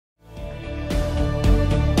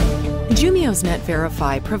Jumio's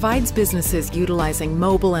Netverify provides businesses utilizing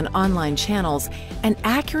mobile and online channels an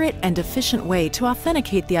accurate and efficient way to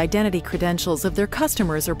authenticate the identity credentials of their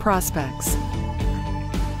customers or prospects.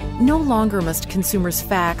 No longer must consumers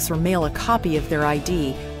fax or mail a copy of their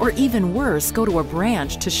ID, or even worse, go to a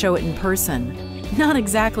branch to show it in person. Not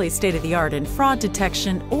exactly state-of-the-art in fraud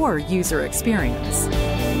detection or user experience.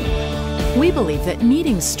 We believe that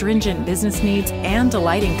meeting stringent business needs and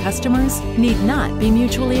delighting customers need not be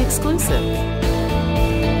mutually exclusive.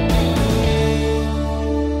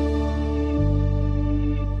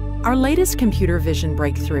 Our latest computer vision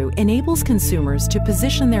breakthrough enables consumers to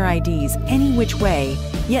position their IDs any which way,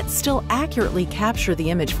 yet still accurately capture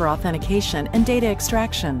the image for authentication and data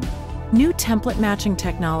extraction. New template matching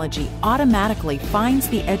technology automatically finds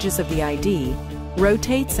the edges of the ID,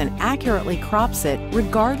 rotates and accurately crops it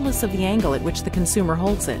regardless of the angle at which the consumer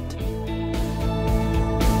holds it.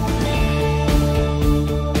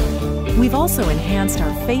 We've also enhanced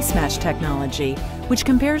our face match technology, which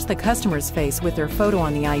compares the customer's face with their photo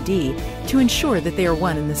on the ID to ensure that they are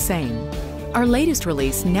one and the same. Our latest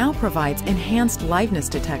release now provides enhanced liveness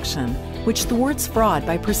detection, which thwarts fraud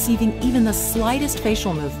by perceiving even the slightest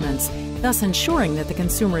facial movements, thus ensuring that the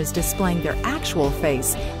consumer is displaying their actual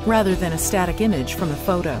face rather than a static image from a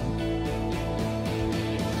photo.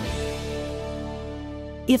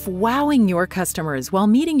 If wowing your customers while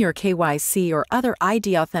meeting your KYC or other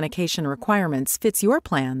ID authentication requirements fits your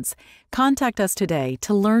plans, contact us today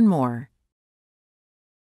to learn more.